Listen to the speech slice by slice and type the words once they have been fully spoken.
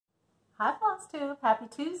Hi Flosstube, happy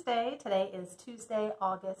Tuesday. Today is Tuesday,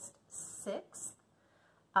 August 6th.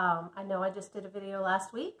 I know I just did a video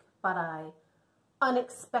last week, but I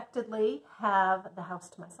unexpectedly have the house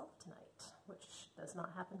to myself tonight, which does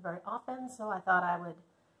not happen very often, so I thought I would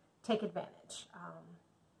take advantage.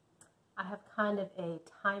 I have kind of a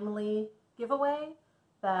timely giveaway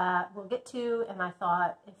that we'll get to, and I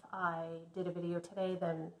thought if I did a video today,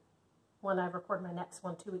 then when I record my next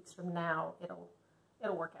one 2 weeks from now, it'll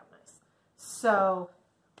work out nice. So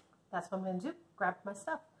that's what I'm going to do, grab my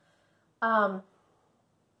stuff. The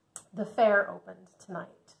fair opened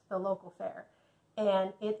tonight, the local fair,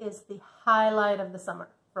 and it is the highlight of the summer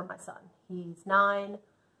for my son. He's 9.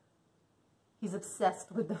 He's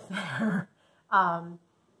obsessed with the fair.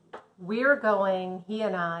 We're going, he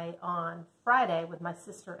and I, on Friday with my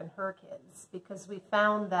sister and her kids, because we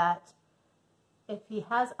found that if he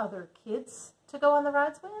has other kids to go on the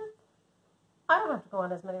rides with, I don't have to go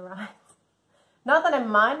on as many rides. Not that I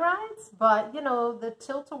mind rides, but, you know, the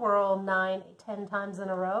tilt-a-whirl 9, 10 times in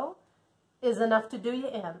a row is enough to do you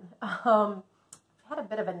in. I had a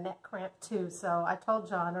bit of a neck cramp, too, so I told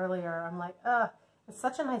John earlier, I'm like, it's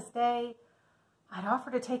such a nice day. I'd offer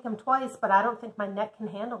to take him twice, but I don't think my neck can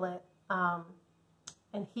handle it.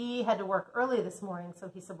 And he had to work early this morning, so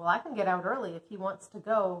he said, well, I can get out early. If he wants to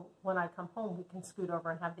go when I come home, we can scoot over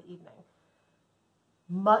and have the evening.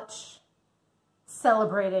 Much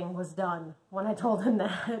celebrating was done when I told him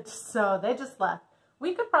that, so they just left.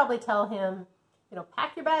 We could probably tell him, you know,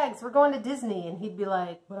 pack your bags, we're going to Disney, and he'd be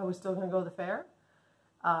like, but are we still going to go to the fair?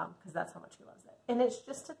 Because that's how much he loves it. And it's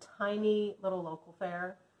just a tiny little local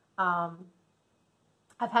fair. I've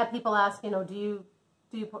had people ask, you know, do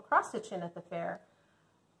you put cross-stitch in at the fair?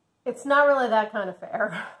 It's not really that kind of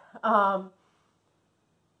fair.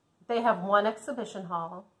 They have one exhibition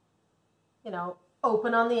hall, you know,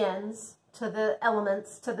 open on the ends to the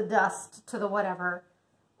elements, to the dust, to the whatever.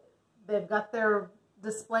 They've got their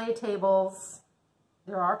display tables.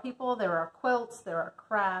 There are people, there are quilts, there are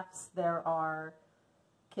crafts, there are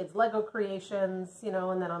kids' Lego creations, you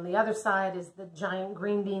know, and then on the other side is the giant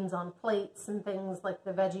green beans on plates and things like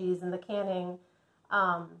the veggies and the canning.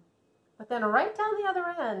 But then right down the other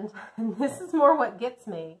end, and this is more what gets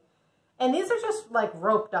me, and these are just like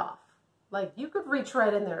roped off. Like you could reach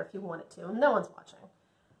right in there if you wanted to, and no one's watching.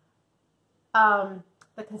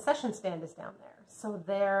 The concession stand is down there. So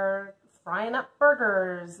they're frying up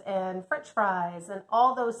burgers and French fries and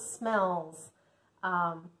all those smells,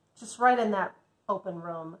 just right in that open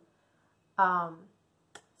room.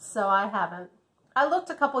 So I haven't. I looked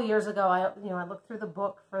a couple years ago. I looked through the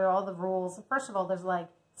book for all the rules. First of all, there's like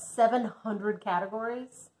 700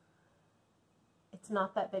 categories. It's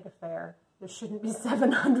not that big a fair. There shouldn't be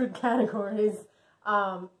 700 categories.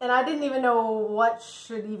 And I didn't even know what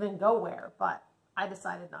should even go where, but I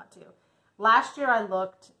decided not to. Last year I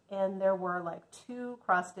looked and there were like 2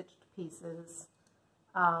 cross-stitched pieces.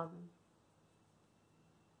 I'll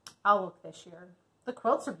look this year. The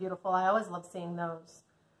quilts are beautiful. I always love seeing those.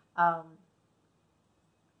 But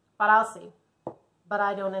I'll see. But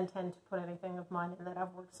I don't intend to put anything of mine in that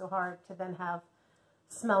I've worked so hard to then have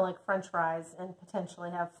smell like French fries and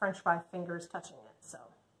potentially have French fry fingers touching it. So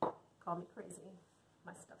call me crazy.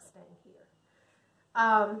 My stuff's staying here.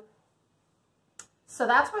 So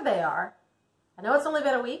that's where they are. I know it's only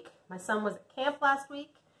been a week. My son was at camp last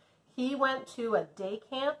week. He went to a day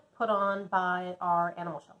camp put on by our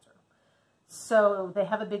animal shelter. So they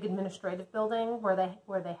have a big administrative building where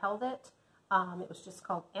they held it. It was just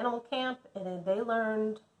called Animal Camp, and they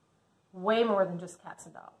learned way more than just cats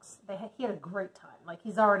and dogs. He had a great time. Like,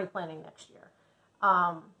 he's already planning next year.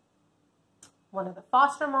 One of the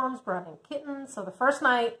foster moms brought in kittens. So the first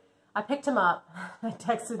night, I picked him up. I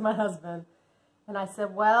texted my husband, and I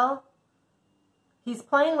said, well, he's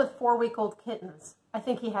playing with 4-week-old kittens. I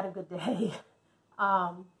think he had a good day.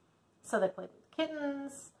 So they played with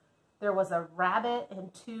kittens. There was a rabbit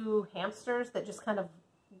and 2 hamsters that just kind of,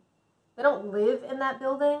 they don't live in that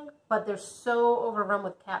building, but they're so overrun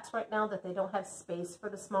with cats right now that they don't have space for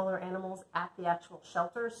the smaller animals at the actual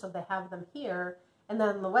shelter, so they have them here. And then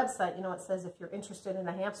on the website, you know, it says if you're interested in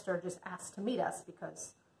a hamster, just ask to meet us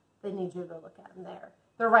because they need you to look at them there.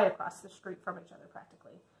 They're right across the street from each other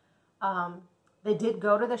practically. They did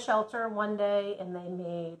go to the shelter one day and they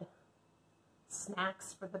made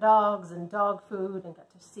snacks for the dogs and dog food and got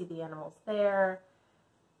to see the animals there.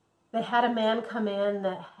 They had a man come in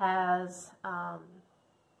that has,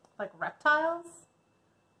 like, reptiles.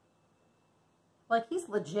 Like, he's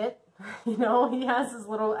legit, you know, he has his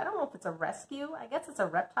little, I don't know if it's a rescue. I guess it's a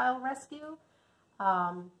reptile rescue.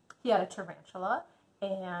 He had a tarantula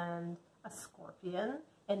and a scorpion,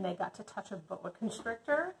 and they got to touch a boa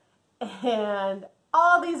constrictor. and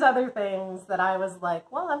all these other things that I was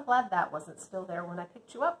like, well, I'm glad that wasn't still there when I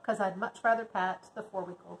picked you up, because I'd much rather pat the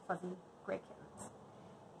 4-week-old fuzzy gray kittens.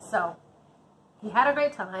 So he had a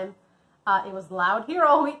great time. It was loud here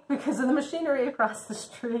all week because of the machinery across the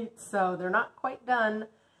street, so they're not quite done.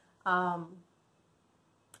 But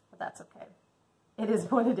that's okay. It is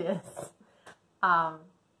what it is. All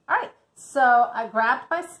right, so I grabbed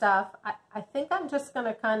my stuff. I think I'm just going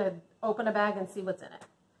to kind of open a bag and see what's in it.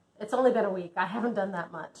 It's only been a week. I haven't done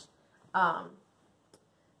that much.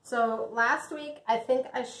 So last week, I think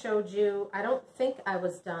I showed you, I don't think I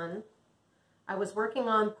was done. I was working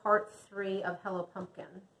on part 3 of Hello Pumpkin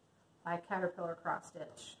by Caterpillar Cross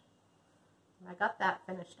Stitch. And I got that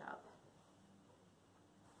finished up.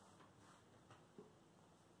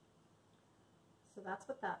 So that's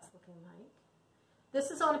what that's looking like. This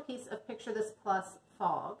is on a piece of Picture This Plus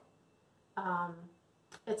Fog.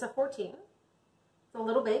 It's a 14. It's a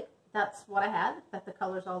little big. That's what I had, that the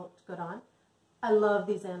colors all looked good on. I love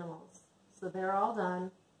these animals. So they're all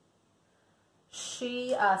done.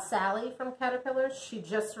 Sally from Caterpillar, she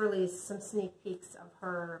just released some sneak peeks of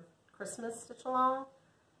her Christmas stitch along.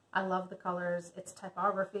 I love the colors. It's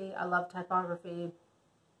typography. I love typography.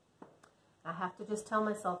 I have to just tell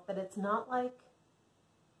myself that it's not like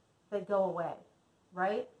they go away,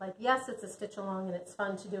 right? Like, yes, it's a stitch along and it's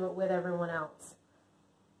fun to do it with everyone else.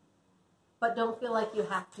 But don't feel like you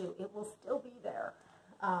have to. It will still be there.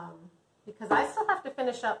 Because I still have to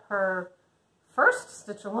finish up her first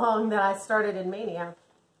stitch along that I started in Mania.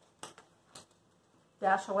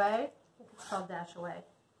 Dash Away. I think it's called Dash Away.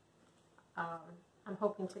 I'm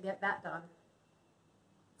hoping to get that done.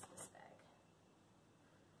 What's this bag?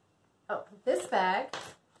 Oh, this bag.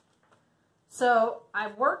 So I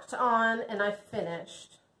worked on and I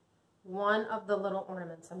finished one of the little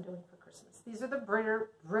ornaments I'm doing for Christmas. These are the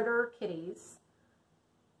Britter kitties.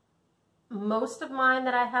 Most of mine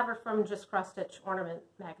that I have are from just Cross Stitch Ornament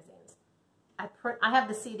magazines. I have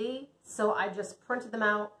the CD, so I just printed them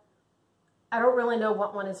out. I don't really know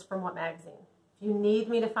what one is from what magazine. If you need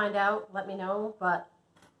me to find out, let me know, but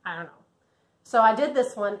I don't know. So I did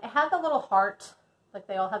this one. It had the little heart, like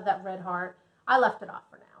they all have that red heart. I left it off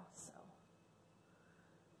for now,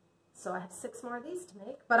 so I have 6 more of these to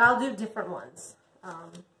make, but I'll do different ones.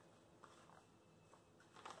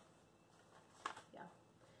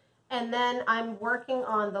 And then I'm working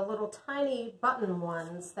on the little tiny button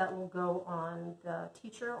ones that will go on the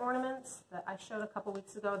teacher ornaments that I showed a couple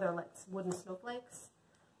weeks ago. They're like wooden snowflakes.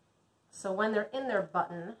 So when they're in their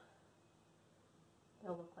button,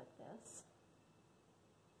 they'll look like this.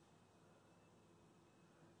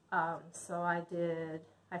 So I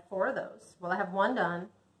have 4 of those. Well, I have 1 done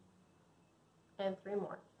and 3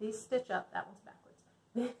 more. These stitch up, that one's backwards.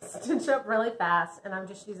 These stitch up really fast, and I'm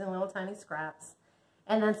just using little tiny scraps.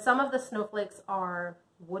 And then some of the snowflakes are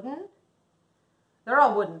wooden. They're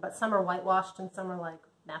all wooden, but some are whitewashed and some are like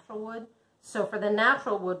natural wood. So for the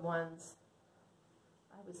natural wood ones,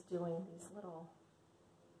 I was doing these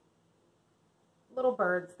little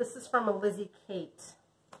birds. This is from a Lizzie Kate,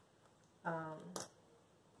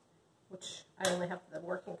 which I only have the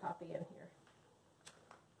working copy in here.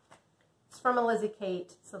 It's from a Lizzie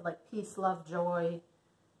Kate. So like peace, love, joy.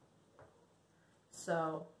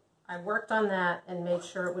 So I worked on that and made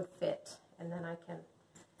sure it would fit, and then I can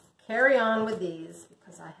carry on with these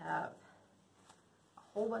because I have a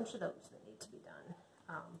whole bunch of those that need to be done.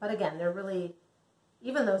 But again, they're really,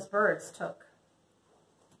 even those birds took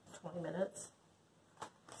 20 minutes.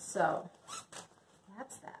 So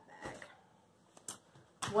that's that bag.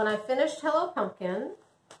 When I finished Hello Pumpkin,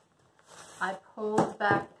 I pulled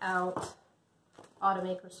back out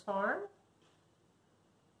Automaker's Farm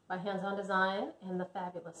by Hands On Design and the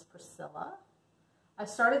fabulous Priscilla. I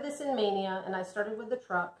started this in Mania, and I started with the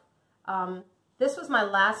truck. This was my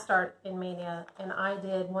last start in Mania, and I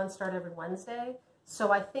did 1 start every Wednesday,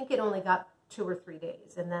 so I think it only got 2 or 3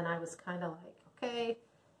 days, and then I was kind of like, okay,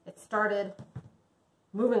 it started,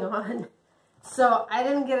 moving on. So I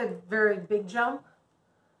didn't get a very big jump,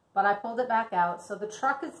 but I pulled it back out. So the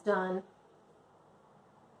truck is done,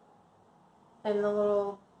 and the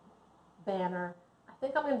little banner. I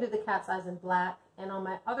think I'm going to do the cat's eyes in black, and on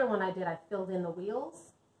my other one I filled in the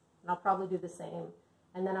wheels, and I'll probably do the same,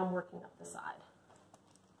 and then I'm working up the side.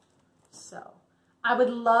 So I would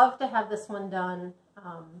love to have this one done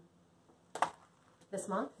this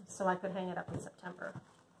month so I could hang it up in September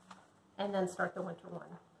and then start the winter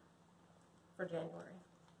one for January.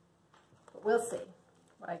 But we'll see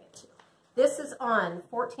what I get to. This is on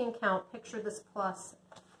 14 count Picture This Plus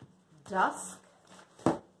Dusk.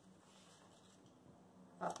 I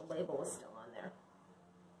thought the label was still on there.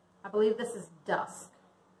 I believe this is Dusk.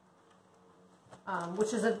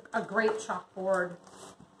 which is a great chalkboard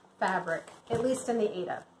fabric, at least in the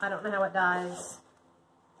Ada. I don't know how it dyes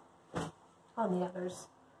on the others.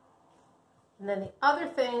 And then the other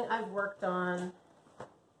thing I've worked on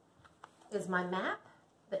is my map,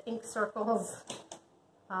 the Ink Circles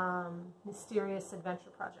Mysterious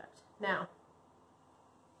Adventure Project. Now,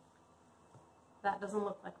 that doesn't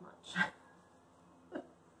look like much.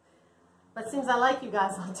 But since I like you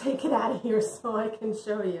guys, I'll take it out of here so I can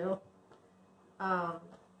show you.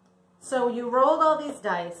 So you rolled all these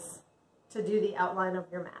dice to do the outline of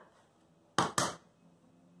your map.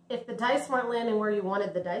 If the dice weren't landing where you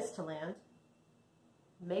wanted the dice to land,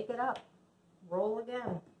 make it up. Roll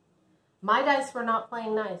again. My dice were not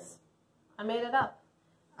playing nice. I made it up.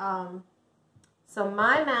 So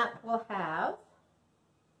my map will have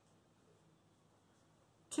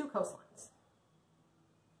 2 coastlines.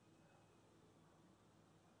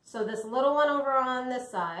 So this little one over on this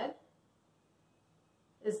side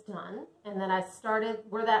is done. And then I started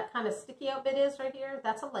where that kind of sticky out bit is right here.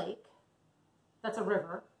 That's a lake. That's a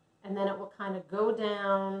river. And then it will kind of go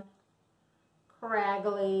down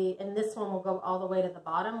craggly. And this one will go all the way to the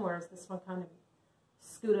bottom, whereas this one kind of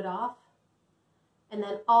scooted off. And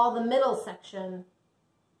then all the middle section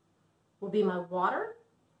will be my water.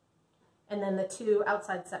 And then the 2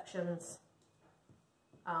 outside sections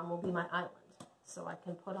will be my island. So I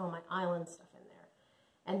can put all my island stuff in there.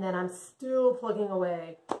 And then I'm still plugging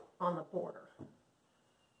away on the border,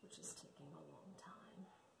 which is taking a long time.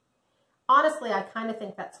 Honestly, I kind of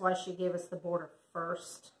think that's why she gave us the border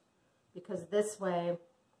first, because this way,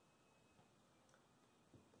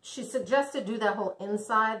 she suggested do that whole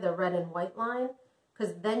inside, the red and white line,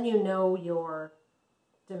 because then you know your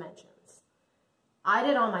dimensions. I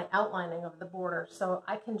did all my outlining of the border, so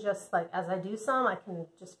I can just, like, as I do some, I can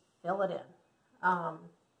just fill it in.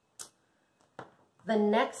 The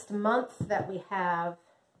next month that we have,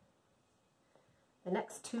 the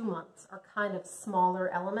next 2 months are kind of smaller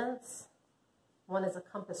elements. One is a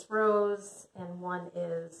compass rose, and one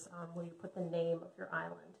is where you put the name of your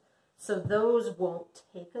island. So those won't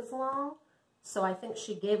take as long. So I think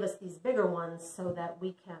she gave us these bigger ones so that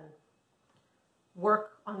we can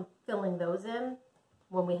work on filling those in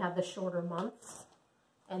when we have the shorter months.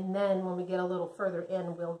 And then when we get a little further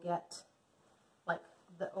in, we'll get like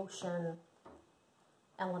the ocean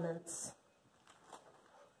elements.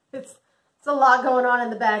 It's a lot going on in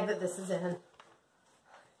the bag that this is in.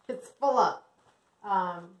 It's full up.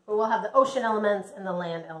 But we'll have the ocean elements and the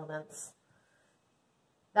land elements.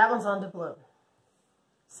 That one's on doubloon.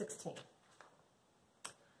 16.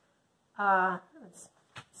 So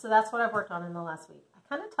that's what I've worked on in the last week. I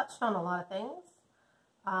kind of touched on a lot of things.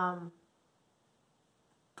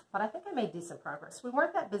 But I think I made decent progress. We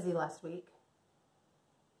weren't that busy last week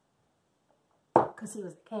because he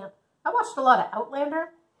was at camp. I watched a lot of Outlander.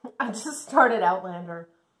 I just started Outlander.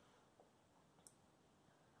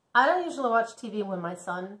 I don't usually watch TV when my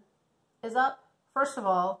son is up. First of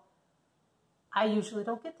all, I usually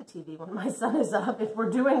don't get the TV when my son is up. If we're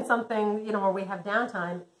doing something, you know, where we have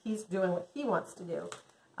downtime, he's doing what he wants to do.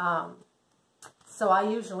 So I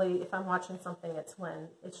usually, if I'm watching something, it's when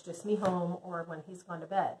it's just me home or when he's gone to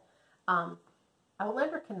bed.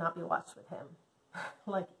 Outlander cannot be watched with him,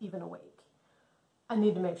 like even awake. I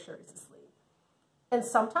need to make sure he's asleep. And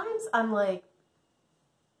sometimes I'm like,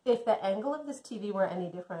 if the angle of this TV were any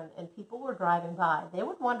different and people were driving by, they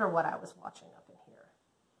would wonder what I was watching up in here.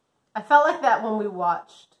 I felt like that when we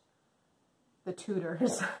watched The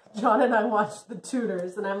Tudors. John and I watched The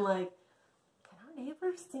Tudors, and I'm like, can our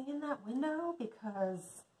neighbors see in that window?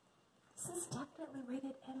 Because this is definitely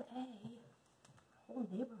rated MA. The whole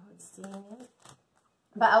neighborhood's seeing it.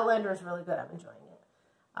 But Outlander is really good. I'm enjoying it.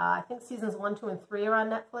 I think seasons 1, 2, and 3 are on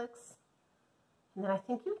Netflix. And then I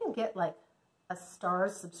think you can get like a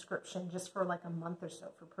Starz subscription just for like a month or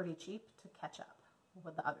so for pretty cheap to catch up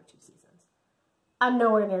with the other 2 seasons. I'm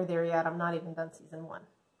nowhere near there yet. I'm not even done season 1.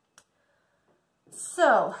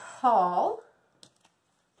 So, haul.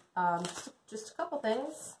 Just a couple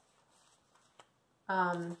things.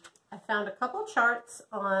 I found a couple charts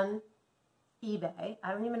on eBay.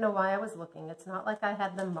 I don't even know why I was looking. It's not like I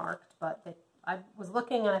had them marked, but I was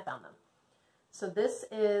looking and I found them. So this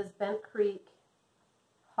is Bent Creek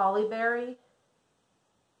Hollyberry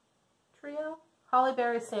Trio.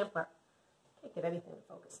 Hollyberry Sampler. Can't get anything to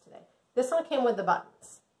focus today. This one came with the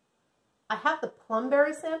buttons. I have the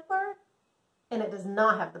Plumberry Sampler, and it does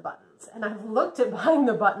not have the buttons. And I've looked at buying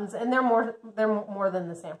the buttons, and they're more than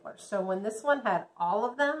the sampler. So when this one had all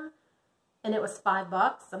of them, and it was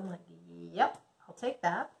 $5, I'm like, yep, I'll take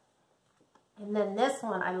that. And then this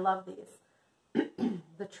one, I love these.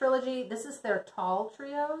 The Trilogy, this is their tall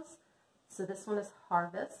trios. So this one is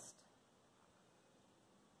Harvest.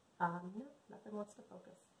 No, nothing wants to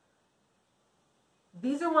focus.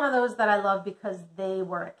 These are one of those that I love because they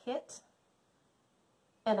were a kit,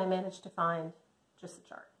 and I managed to find just the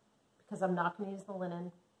chart because I'm not going to use the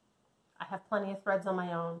linen. I have plenty of threads on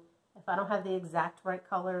my own. If I don't have the exact right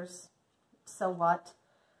colors, so what?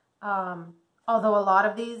 Although a lot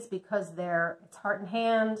of these, because it's Heart and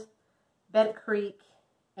Hand, Bent Creek,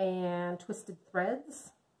 and Twisted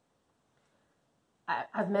Threads,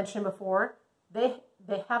 I've mentioned before, they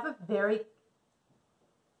have a very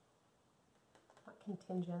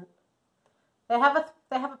contingent. They have a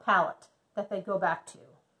palette that they go back to.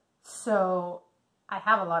 So I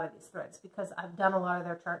have a lot of these threads because I've done a lot of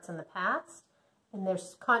their charts in the past, and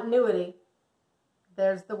there's continuity.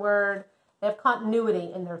 There's the word. They have continuity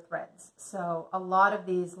in their threads. So a lot of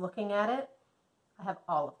these, looking at it, I have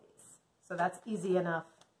all of these. So that's easy enough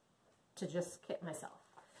to just kit myself.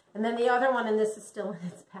 And then the other one, and this is still in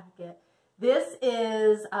its packet, this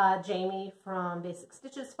is Jamie from Basic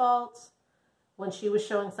Stitches' fault. When she was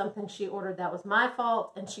showing something she ordered that was my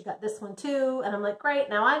fault, and she got this one too, and I'm like, great,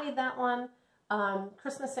 now I need that one.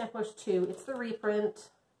 Christmas Samplers 2, it's the reprint.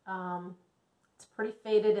 It's pretty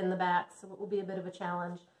faded in the back, so it will be a bit of a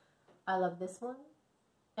challenge. I love this one,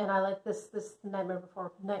 and I like this Night Before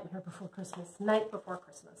Christmas.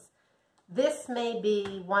 This may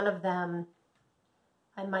be one of them.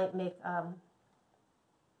 I might make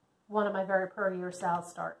one of my very per year SAL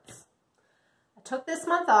starts. I took this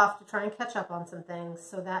month off to try and catch up on some things,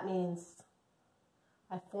 so that means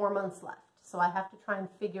I have 4 months left. So I have to try and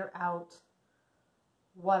figure out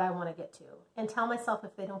what I want to get to, and tell myself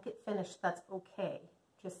if they don't get finished, that's okay.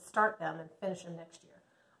 Just start them and finish them next year.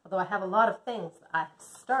 Although I have a lot of things that I have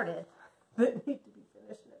started that need to be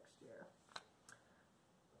finished next year.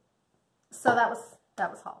 So that was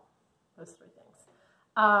haul, those 3 things.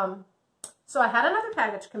 So I had another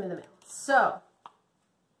package come in the mail. So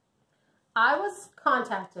I was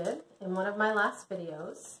contacted in one of my last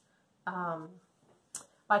videos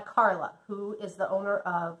by Carla, who is the owner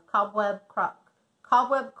of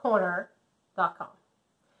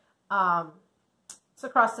Cobwebcorner.com. It's a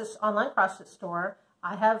online cross-stitch store.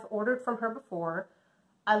 I have ordered from her before.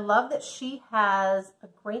 I love that she has a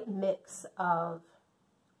great mix of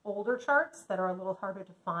older charts that are a little harder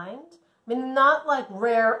to find. I mean, not like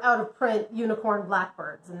rare, out-of-print unicorn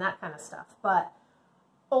blackbirds and that kind of stuff, but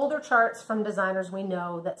older charts from designers we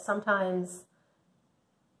know that sometimes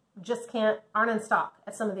just aren't in stock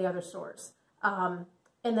at some of the other stores. And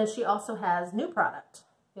then she also has new product,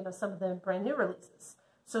 some of the brand new releases.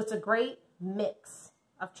 So it's a great mix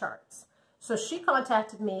of charts. So she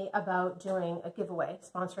contacted me about doing a giveaway,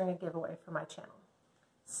 sponsoring a giveaway for my channel.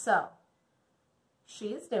 So she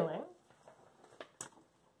is doing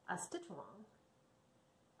a stitch along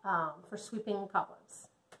for sweeping cobwebs.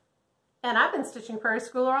 And I've been stitching Prairie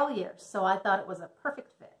Schooler all year, so I thought it was a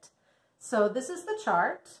perfect fit. So this is the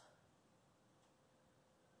chart.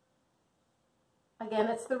 Again,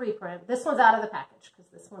 it's the reprint. This one's out of the package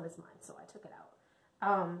because this one is mine, so I took it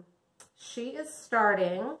out. She is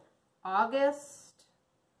starting August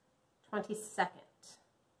 22nd.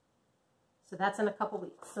 So that's in a couple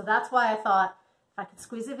weeks. So that's why I thought if I could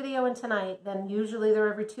squeeze a video in tonight, then usually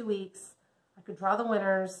they're every 2 weeks. I could draw the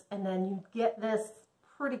winners, and then you get this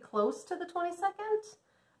pretty close to the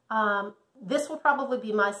 22nd. This will probably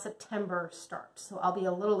be my September start, so I'll be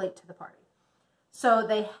a little late to the party. So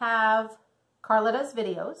they have, Carla does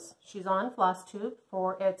videos. She's on Flosstube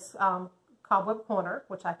for its Cobweb Corner,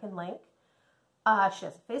 which I can link. She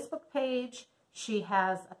has a Facebook page. She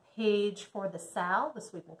has a page for the SAL, the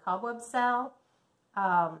Sweeping Cobweb SAL.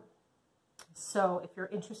 So if you're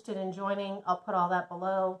interested in joining, I'll put all that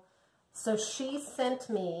below. So she sent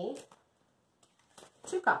me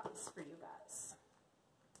 2 copies for you guys.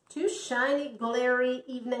 2 shiny, glary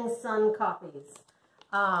Evening Sun copies.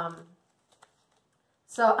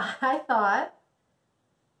 So I thought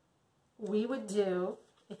we would do,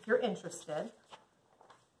 if you're interested,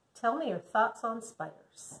 tell me your thoughts on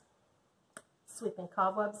spiders. Sweeping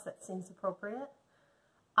cobwebs, that seems appropriate.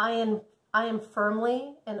 I am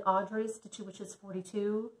firmly in Audrey's Stitchy Witches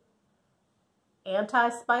 42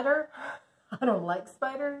 anti-spider. I don't like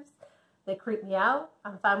spiders. They creep me out.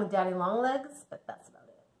 I'm fine with daddy long legs, but that's about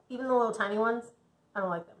it. Even the little tiny ones, I don't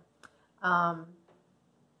like them.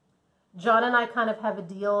 John and I kind of have a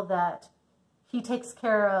deal that he takes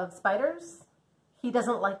care of spiders. He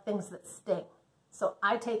doesn't like things that sting. So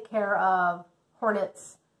I take care of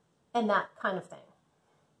hornets and that kind of thing.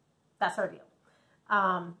 That's our deal.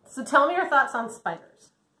 So tell me your thoughts on spiders.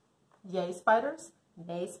 Yay spiders,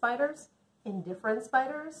 nay spiders, indifferent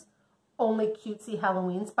spiders, only cutesy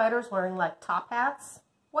Halloween spiders wearing like top hats?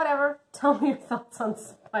 Whatever. Tell me your thoughts on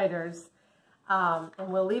spiders.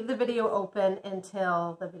 And we'll leave the video open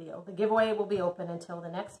until the giveaway will be open until the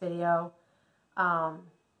next video. And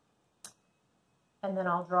then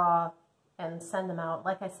I'll draw and send them out.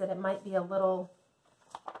 Like I said, it might be a little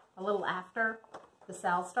after the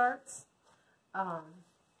SAL starts. On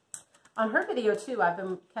her video too, I've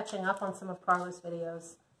been catching up on some of Carla's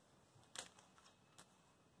videos.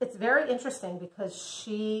 It's very interesting because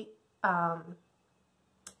she highlights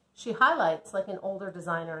like an older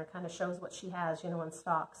designer and kind of shows what she has, you know, in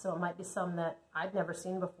stock. So it might be some that I'd never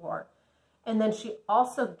seen before. And then she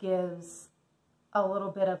also gives a little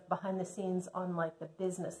bit of behind the scenes on like the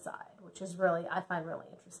business side, which is really, I find really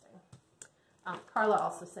interesting. Carla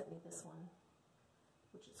also sent me this one,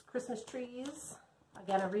 which is Christmas trees.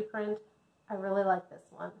 Again, a reprint. I really like this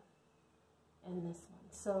one and this one.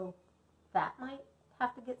 So that might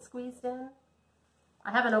have to get squeezed in.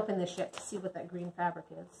 I haven't opened this yet to see what that green fabric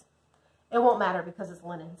is. It won't matter because it's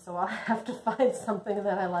linen, so I'll have to find something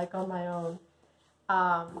that I like on my own.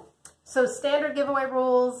 So standard giveaway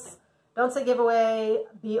rules. Don't say giveaway.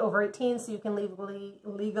 Be over 18 so you can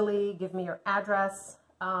legally give me your address.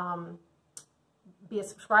 Be a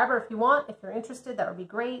subscriber if you want. If you're interested, that would be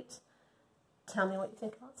great. Tell me what you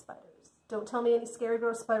think about spiders. Don't tell me any scary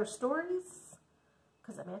gross spider stories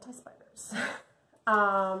because I'm anti-spiders.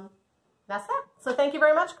 That's it. So thank you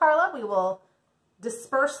very much, Carla. We will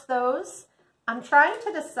disperse those. I'm trying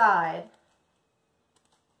to decide.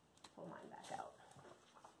 Pull mine back out.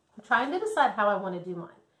 I'm trying to decide how I want to do mine.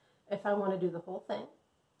 If I want to do the whole thing.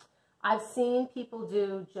 I've seen people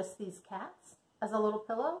do just these cats as a little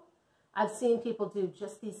pillow. I've seen people do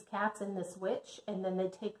just these cats and this witch, and then they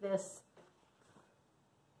take this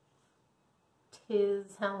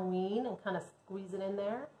Tis Halloween and kind of squeeze it in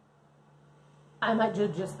there. I might do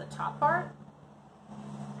just the top part.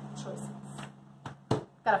 Choices.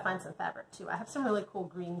 Gotta find some fabric too. I have some really cool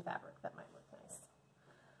green fabric that might look nice.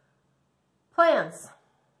 Plans.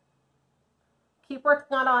 Keep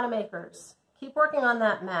working on Autumn Acres. Keep working on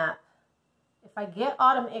that map. If I get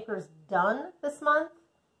Autumn Acres done this month,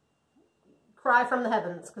 cry from the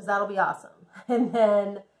heavens because that'll be awesome. And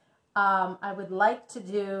then I would like to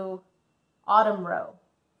do Autumn Row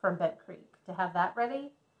from Bent Creek to have that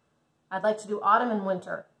ready. I'd like to do autumn and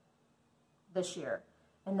winter this year.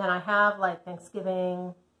 And then I have like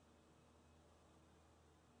Thanksgiving.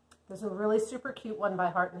 There's a really super cute one by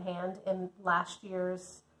Heart and Hand in last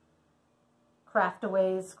year's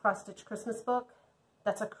Craftaway's Cross Stitch Christmas book.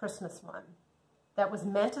 That's a Christmas one. That was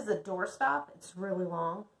meant as a doorstop. It's really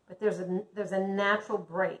long, but there's a natural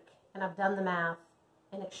break, and I've done the math,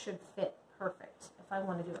 and it should fit perfect if I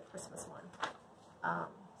want to do a Christmas one.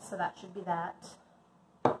 So that should be that.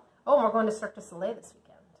 Oh, and we're going to Cirque du Soleil this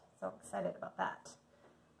weekend, so I'm excited about that.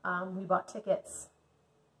 We bought tickets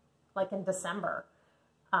like in December,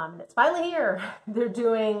 and it's finally here. They're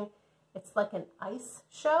doing, it's like an ice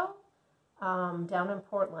show down in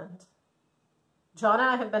Portland. John and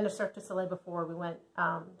I have been to Cirque du Soleil before. We went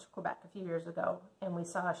to Quebec a few years ago, and we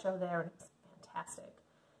saw a show there, and it was fantastic.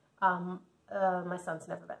 My son's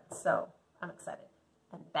never been, so I'm excited.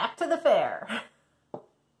 And back to the fair.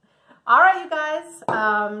 All right, you guys.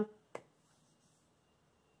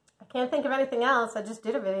 I can't think of anything else. I just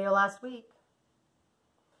did a video last week.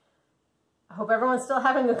 I hope everyone's still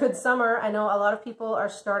having a good summer. I know a lot of people are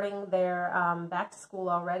starting their back to school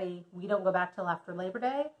already. We don't go back till after Labor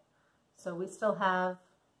Day. So we still have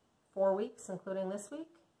 4 weeks, including this week.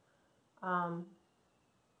 They're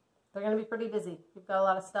going to be pretty busy. We've got a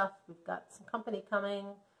lot of stuff. We've got some company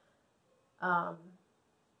coming.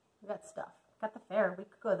 We've got stuff. We've got the fair. We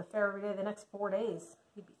could go to the fair every day the next 4 days.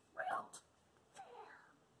 You'd be thrilled.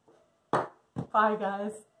 Fair. Bye,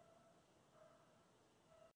 guys.